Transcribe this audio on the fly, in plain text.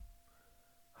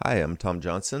Hi, I'm Tom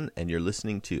Johnson, and you're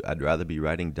listening to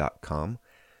I'dRatherBeWriting.com.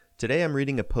 Today I'm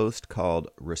reading a post called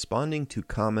Responding to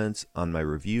Comments on My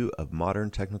Review of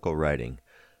Modern Technical Writing.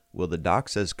 Will the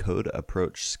Docs as Code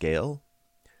approach scale?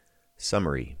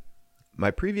 Summary.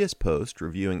 My previous post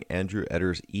reviewing Andrew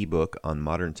Etter's ebook on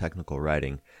modern technical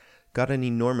writing got an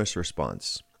enormous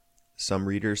response. Some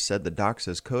readers said the Docs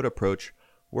as Code approach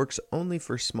works only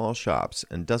for small shops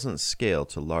and doesn't scale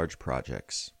to large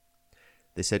projects.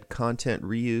 They said content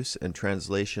reuse and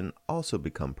translation also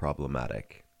become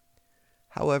problematic.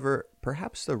 However,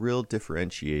 perhaps the real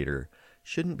differentiator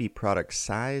shouldn't be product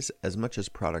size as much as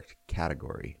product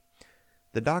category.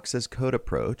 The Docs as Code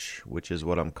approach, which is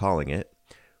what I'm calling it,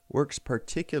 works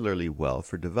particularly well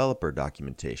for developer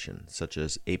documentation, such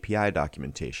as API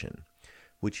documentation,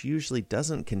 which usually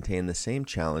doesn't contain the same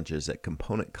challenges that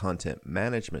component content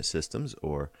management systems,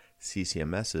 or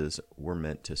CCMSs, were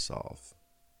meant to solve.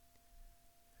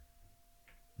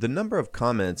 The number of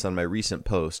comments on my recent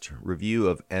post, review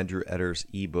of Andrew Etter's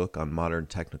ebook on modern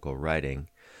technical writing,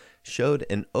 showed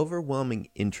an overwhelming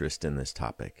interest in this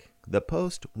topic. The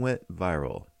post went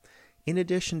viral. In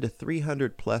addition to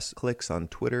 300 plus clicks on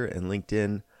Twitter and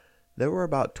LinkedIn, there were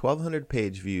about 1,200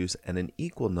 page views and an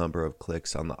equal number of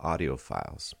clicks on the audio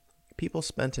files. People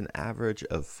spent an average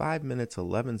of 5 minutes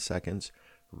 11 seconds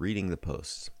reading the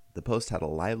posts. The post had a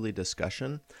lively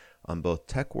discussion on both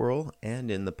TechWhirl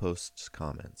and in the post's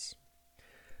comments.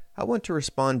 I want to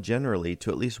respond generally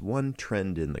to at least one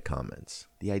trend in the comments,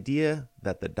 the idea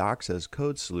that the Docs as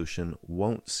Code solution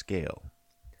won't scale.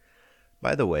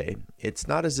 By the way, it's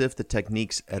not as if the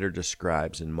techniques Etter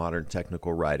describes in modern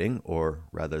technical writing, or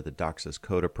rather the Docs as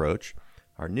Code approach,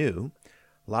 are new.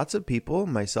 Lots of people,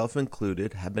 myself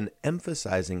included, have been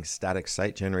emphasizing static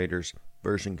site generators,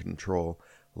 version control,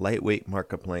 lightweight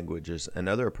markup languages, and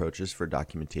other approaches for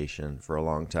documentation for a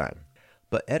long time.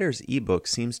 But Etter's ebook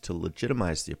seems to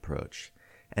legitimize the approach,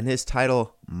 and his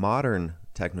title, Modern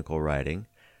Technical Writing,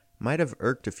 might have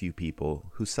irked a few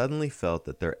people who suddenly felt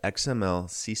that their XML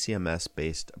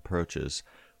CCMS-based approaches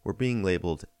were being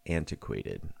labeled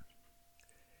antiquated.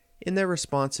 In their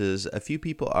responses, a few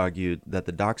people argued that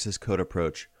the Docs as Code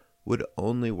approach would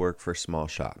only work for small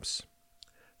shops.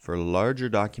 For larger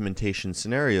documentation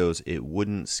scenarios, it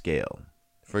wouldn't scale.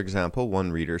 For example,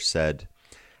 one reader said,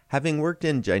 having worked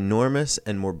in ginormous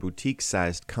and more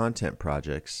boutique-sized content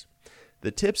projects,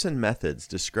 the tips and methods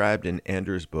described in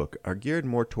Andrew's book are geared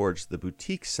more towards the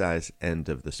boutique-size end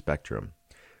of the spectrum,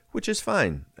 which is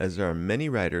fine, as there are many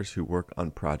writers who work on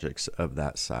projects of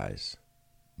that size.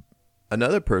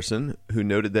 Another person, who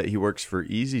noted that he works for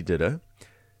EasyData,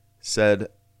 said,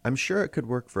 I'm sure it could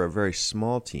work for a very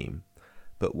small team,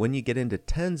 but when you get into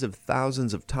tens of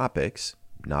thousands of topics,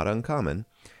 not uncommon,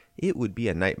 it would be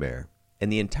a nightmare.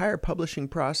 And the entire publishing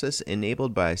process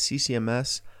enabled by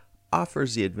CCMS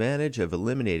offers the advantage of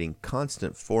eliminating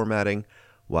constant formatting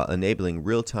while enabling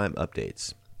real-time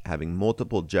updates. Having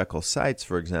multiple Jekyll sites,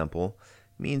 for example,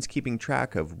 means keeping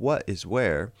track of what is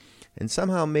where and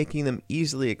somehow making them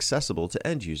easily accessible to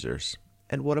end users.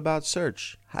 And what about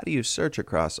search? How do you search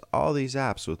across all these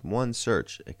apps with one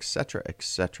search, etc.,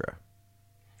 etc.?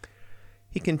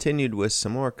 He continued with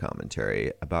some more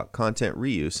commentary about content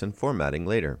reuse and formatting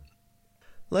later.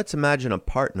 Let's imagine a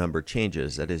part number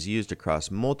changes that is used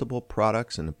across multiple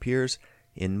products and appears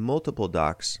in multiple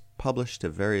docs published to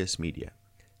various media.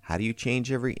 How do you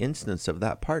change every instance of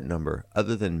that part number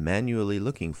other than manually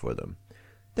looking for them?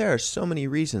 There are so many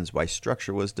reasons why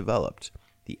structure was developed.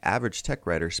 The average tech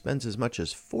writer spends as much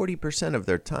as 40% of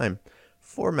their time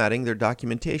formatting their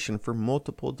documentation for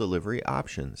multiple delivery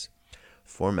options.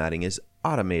 Formatting is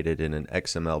automated in an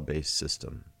XML-based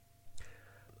system.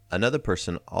 Another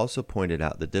person also pointed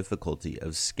out the difficulty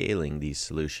of scaling these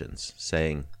solutions,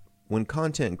 saying, when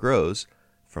content grows,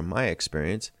 from my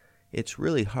experience, it's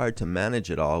really hard to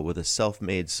manage it all with a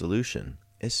self-made solution,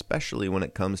 especially when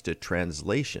it comes to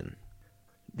translation.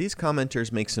 These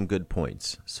commenters make some good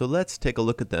points, so let's take a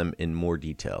look at them in more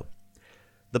detail.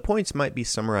 The points might be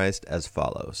summarized as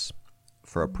follows.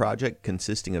 For a project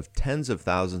consisting of tens of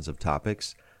thousands of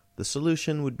topics, the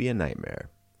solution would be a nightmare.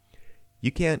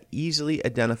 You can't easily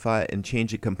identify and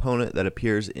change a component that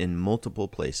appears in multiple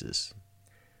places.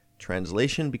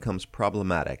 Translation becomes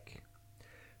problematic.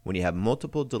 When you have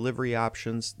multiple delivery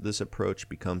options, this approach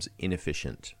becomes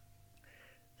inefficient.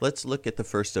 Let's look at the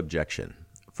first objection.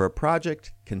 For a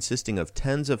project consisting of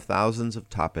tens of thousands of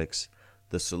topics,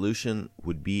 the solution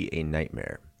would be a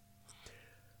nightmare.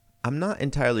 I'm not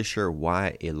entirely sure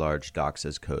why a large Docs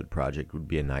as Code project would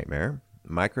be a nightmare.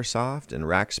 Microsoft and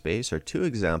Rackspace are two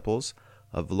examples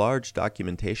of large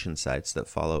documentation sites that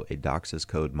follow a Docs as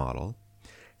Code model.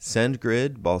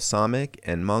 SendGrid, Balsamiq,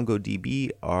 and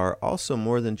MongoDB are also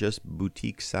more than just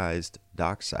boutique-sized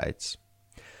doc sites.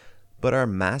 But are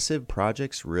massive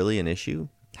projects really an issue?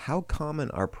 How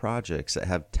common are projects that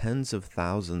have tens of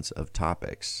thousands of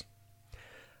topics?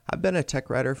 I've been a tech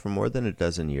writer for more than a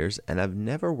dozen years, and I've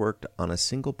never worked on a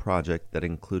single project that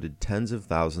included tens of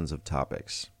thousands of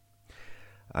topics.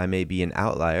 I may be an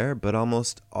outlier, but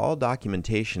almost all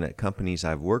documentation at companies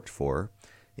I've worked for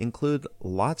include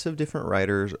lots of different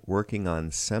writers working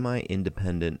on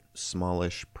semi-independent,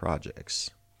 smallish projects.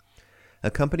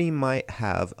 A company might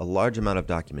have a large amount of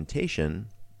documentation,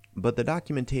 but the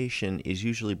documentation is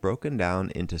usually broken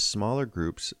down into smaller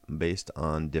groups based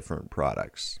on different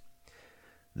products.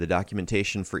 The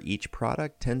documentation for each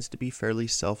product tends to be fairly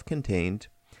self-contained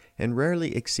and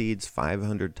rarely exceeds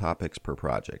 500 topics per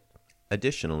project.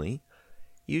 Additionally,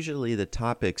 usually the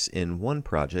topics in one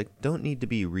project don't need to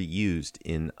be reused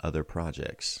in other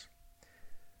projects.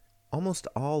 Almost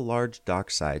all large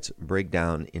doc sites break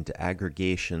down into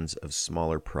aggregations of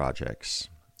smaller projects.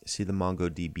 See the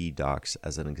MongoDB docs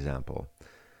as an example.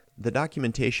 The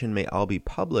documentation may all be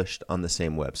published on the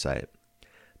same website,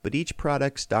 but each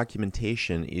product's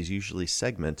documentation is usually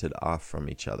segmented off from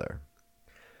each other.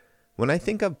 When I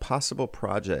think of possible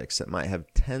projects that might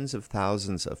have tens of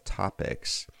thousands of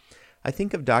topics, I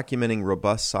think of documenting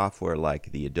robust software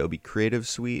like the Adobe Creative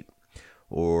Suite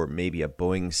or maybe a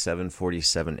Boeing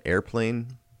 747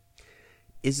 airplane.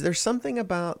 Is there something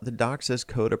about the Docs as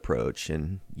Code approach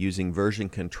and using version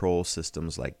control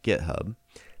systems like GitHub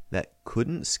that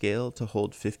couldn't scale to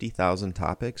hold 50,000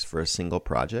 topics for a single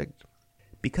project?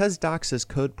 Because Docs as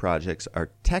Code projects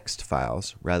are text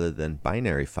files rather than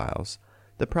binary files,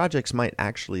 the projects might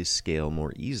actually scale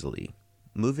more easily.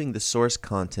 Moving the source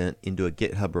content into a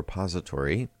GitHub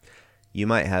repository, you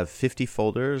might have 50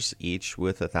 folders, each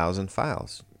with 1,000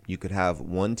 files. You could have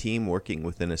one team working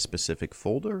within a specific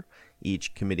folder,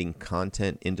 each committing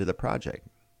content into the project.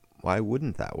 Why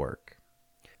wouldn't that work?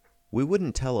 We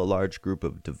wouldn't tell a large group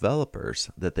of developers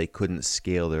that they couldn't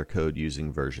scale their code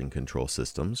using version control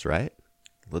systems, right?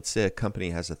 Let's say a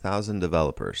company has 1,000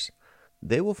 developers.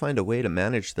 They will find a way to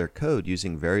manage their code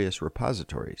using various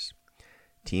repositories.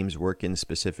 Teams work in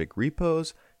specific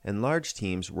repos, and large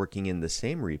teams working in the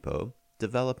same repo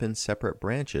develop in separate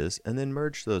branches and then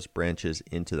merge those branches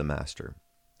into the master.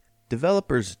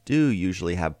 Developers do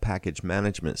usually have package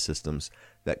management systems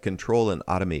that control and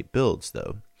automate builds,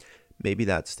 though. Maybe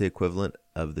that's the equivalent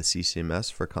of the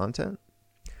CCMS for content?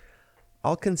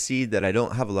 I'll concede that I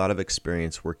don't have a lot of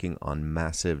experience working on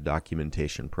massive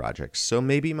documentation projects, so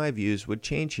maybe my views would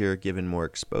change here given more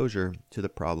exposure to the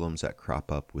problems that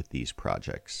crop up with these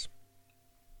projects.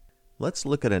 Let's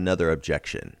look at another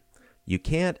objection. You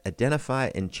can't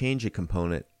identify and change a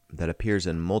component that appears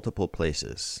in multiple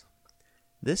places.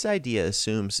 This idea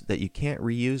assumes that you can't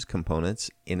reuse components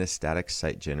in a static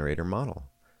site generator model.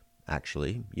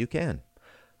 Actually, you can.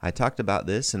 I talked about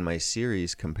this in my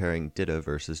series comparing Dida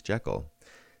versus Jekyll.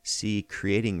 See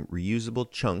Creating Reusable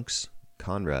Chunks,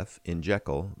 Conref, in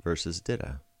Jekyll versus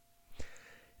Dida.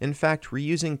 In fact,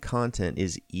 reusing content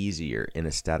is easier in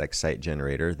a static site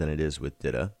generator than it is with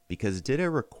Dida because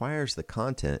Dida requires the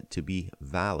content to be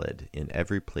valid in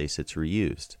every place it's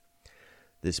reused.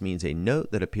 This means a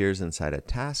note that appears inside a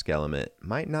task element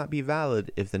might not be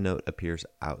valid if the note appears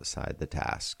outside the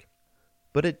task.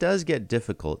 But it does get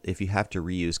difficult if you have to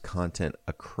reuse content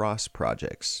across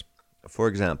projects. For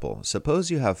example, suppose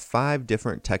you have 5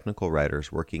 different technical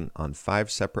writers working on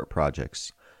 5 separate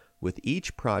projects, with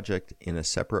each project in a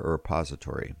separate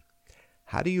repository.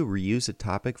 How do you reuse a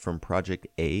topic from project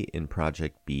A in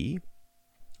project B?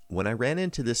 When I ran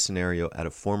into this scenario at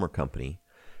a former company,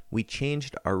 we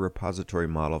changed our repository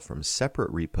model from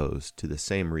separate repos to the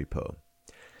same repo.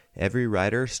 Every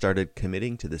writer started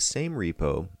committing to the same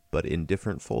repo, but in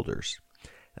different folders.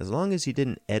 As long as you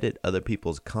didn't edit other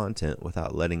people's content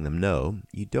without letting them know,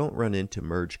 you don't run into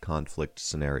merge conflict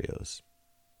scenarios.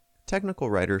 Technical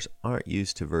writers aren't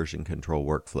used to version control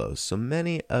workflows, so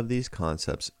many of these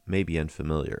concepts may be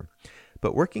unfamiliar.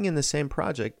 But working in the same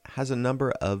project has a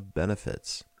number of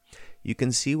benefits. You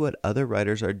can see what other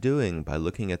writers are doing by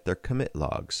looking at their commit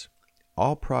logs.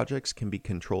 All projects can be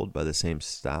controlled by the same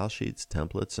style sheets,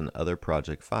 templates, and other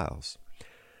project files.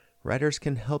 Writers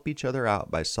can help each other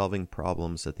out by solving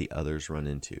problems that the others run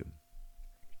into.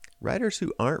 Writers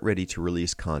who aren't ready to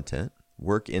release content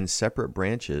work in separate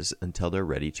branches until they're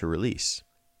ready to release.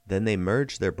 Then they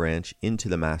merge their branch into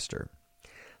the master.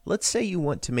 Let's say you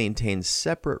want to maintain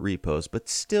separate repos but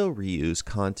still reuse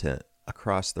content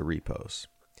across the repos.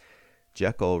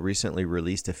 Jekyll recently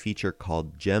released a feature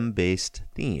called gem-based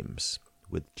themes.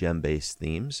 With gem-based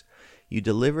themes, You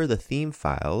deliver the theme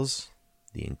files,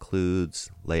 the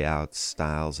includes, layouts,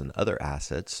 styles, and other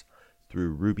assets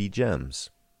through Ruby gems.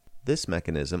 This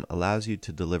mechanism allows you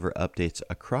to deliver updates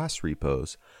across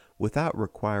repos without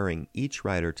requiring each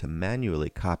writer to manually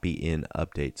copy in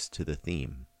updates to the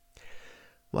theme.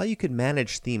 While you could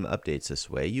manage theme updates this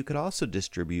way, you could also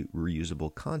distribute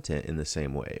reusable content in the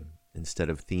same way. Instead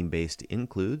of theme-based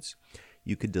includes,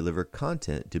 you could deliver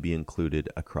content to be included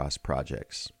across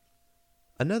projects.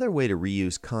 Another way to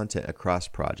reuse content across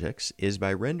projects is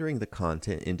by rendering the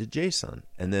content into JSON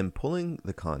and then pulling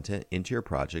the content into your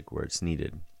project where it's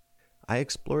needed. I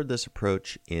explored this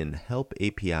approach in Help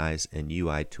APIs and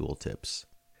UI Tooltips.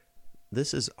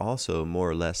 This is also more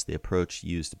or less the approach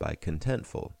used by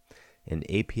Contentful, an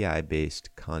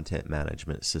API-based content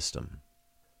management system.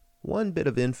 One bit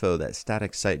of info that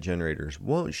static site generators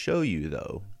won't show you,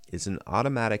 though, is an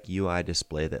automatic UI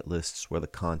display that lists where the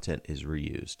content is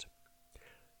reused.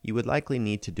 You would likely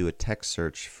need to do a text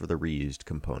search for the reused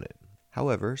component.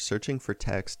 However, searching for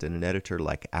text in an editor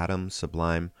like Atom,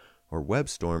 Sublime, or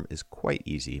WebStorm is quite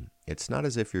easy. It's not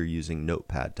as if you're using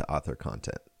Notepad to author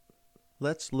content.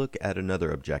 Let's look at another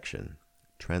objection.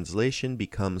 Translation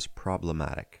becomes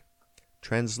problematic.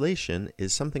 Translation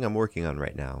is something I'm working on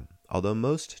right now. Although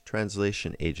most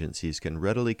translation agencies can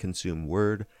readily consume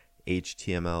Word,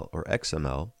 HTML, or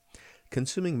XML,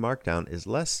 consuming Markdown is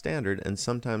less standard and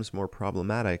sometimes more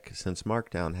problematic since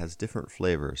Markdown has different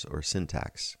flavors or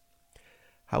syntax.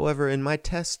 However, in my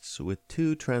tests with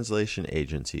 2 translation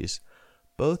agencies,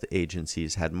 both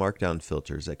agencies had Markdown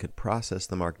filters that could process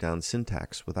the Markdown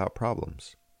syntax without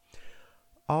problems.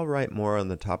 I'll write more on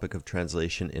the topic of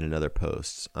translation in another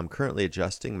post. I'm currently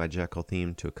adjusting my Jekyll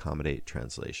theme to accommodate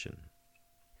translation.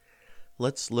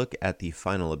 Let's look at the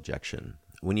final objection.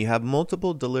 When you have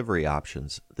multiple delivery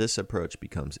options, this approach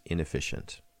becomes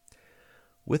inefficient.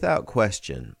 Without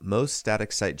question, most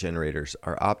static site generators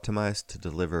are optimized to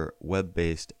deliver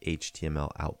web-based HTML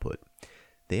output.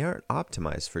 They aren't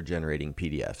optimized for generating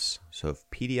PDFs, so if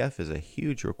PDF is a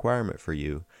huge requirement for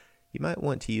you, you might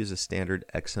want to use a standard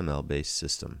XML-based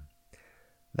system.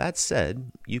 That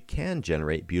said, you can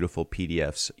generate beautiful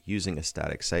PDFs using a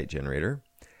static site generator.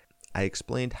 I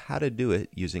explained how to do it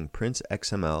using Prince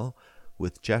XML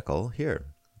with Jekyll here,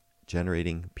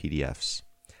 generating PDFs.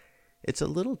 It's a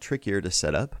little trickier to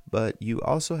set up, but you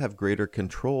also have greater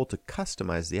control to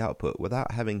customize the output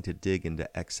without having to dig into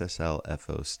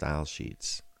XSLFO style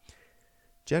sheets.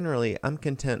 Generally, I'm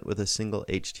content with a single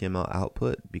HTML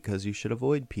output because you should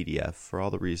avoid PDF for all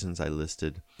the reasons I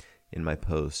listed in my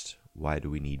post, Why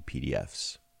Do We Need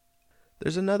PDFs?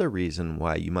 There's another reason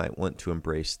why you might want to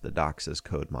embrace the Docs as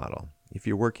Code model if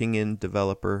you're working in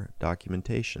developer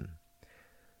documentation.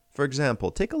 For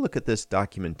example, take a look at this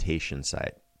documentation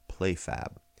site,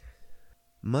 PlayFab.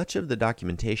 Much of the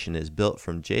documentation is built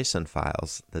from JSON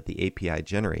files that the API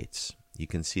generates. You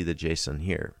can see the JSON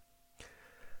here.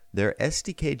 Their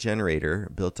SDK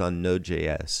generator, built on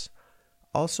Node.js,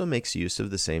 also makes use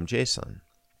of the same JSON.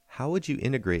 How would you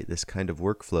integrate this kind of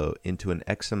workflow into an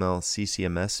XML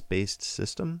CCMS-based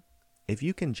system? If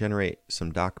you can generate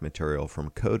some doc material from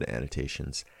code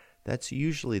annotations, that's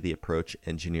usually the approach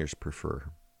engineers prefer.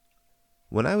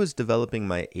 When I was developing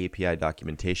my API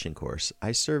documentation course,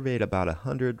 I surveyed about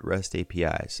 100 REST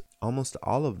APIs. Almost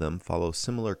all of them follow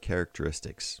similar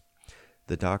characteristics.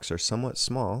 The docs are somewhat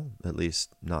small, at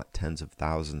least not tens of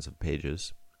thousands of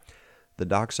pages. The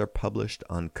docs are published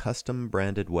on custom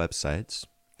branded websites.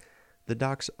 The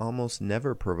docs almost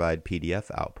never provide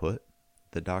PDF output.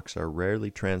 The docs are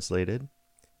rarely translated.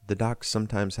 The docs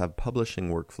sometimes have publishing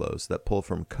workflows that pull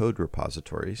from code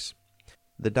repositories.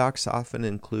 The docs often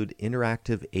include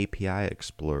interactive API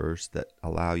explorers that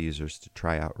allow users to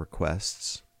try out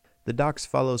requests. The docs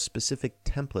follow specific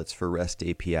templates for REST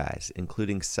APIs,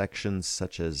 including sections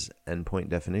such as endpoint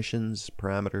definitions,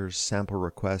 parameters, sample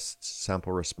requests,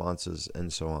 sample responses,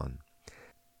 and so on.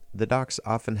 The docs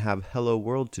often have Hello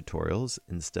World tutorials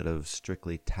instead of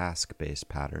strictly task-based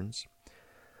patterns.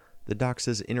 The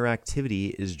docs'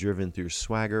 interactivity is driven through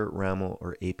Swagger, RAML,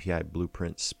 or API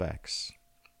blueprint specs.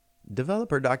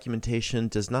 Developer documentation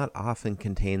does not often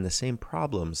contain the same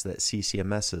problems that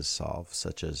CCMSs solve,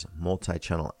 such as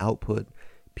multi-channel output,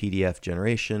 PDF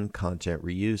generation, content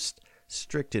reuse,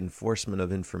 strict enforcement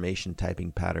of information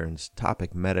typing patterns,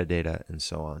 topic metadata, and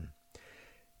so on.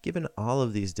 Given all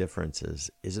of these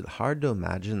differences, is it hard to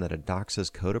imagine that a Docs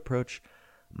as Code approach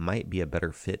might be a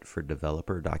better fit for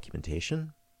developer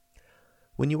documentation?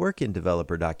 When you work in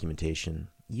developer documentation,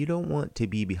 you don't want to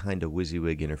be behind a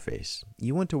WYSIWYG interface.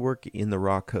 You want to work in the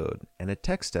raw code, and a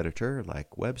text editor like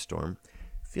WebStorm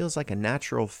feels like a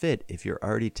natural fit if you're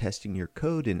already testing your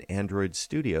code in Android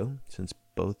Studio, since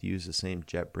both use the same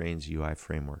JetBrains UI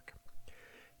framework.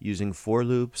 Using for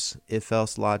loops,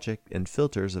 if-else logic, and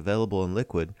filters available in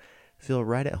Liquid feel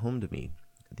right at home to me.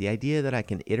 The idea that I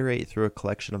can iterate through a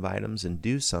collection of items and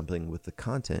do something with the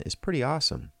content is pretty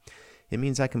awesome. It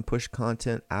means I can push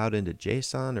content out into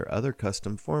JSON or other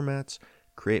custom formats,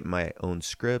 create my own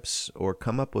scripts, or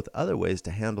come up with other ways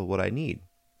to handle what I need.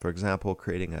 For example,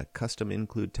 creating a custom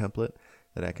include template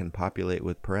that I can populate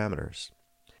with parameters.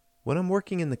 When I'm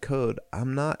working in the code,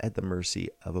 I'm not at the mercy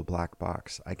of a black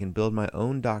box. I can build my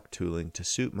own doc tooling to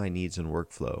suit my needs and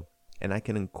workflow, and I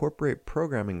can incorporate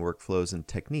programming workflows and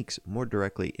techniques more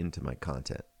directly into my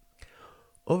content.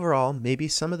 Overall, maybe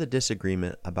some of the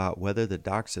disagreement about whether the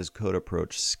Docs as Code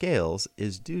approach scales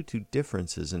is due to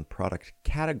differences in product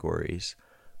categories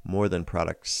more than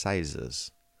product sizes.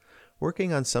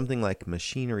 Working on something like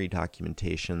machinery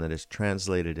documentation that is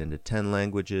translated into 10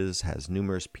 languages, has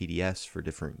numerous PDFs for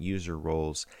different user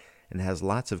roles, and has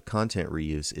lots of content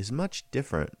reuse is much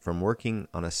different from working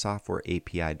on a software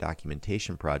API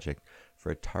documentation project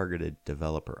for a targeted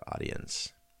developer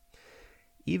audience.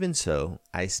 Even so,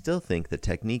 I still think the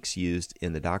techniques used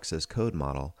in the Docs as Code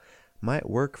model might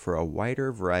work for a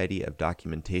wider variety of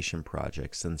documentation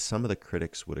projects than some of the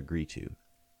critics would agree to.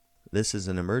 This is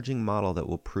an emerging model that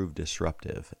will prove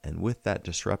disruptive, and with that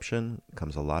disruption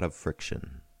comes a lot of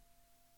friction.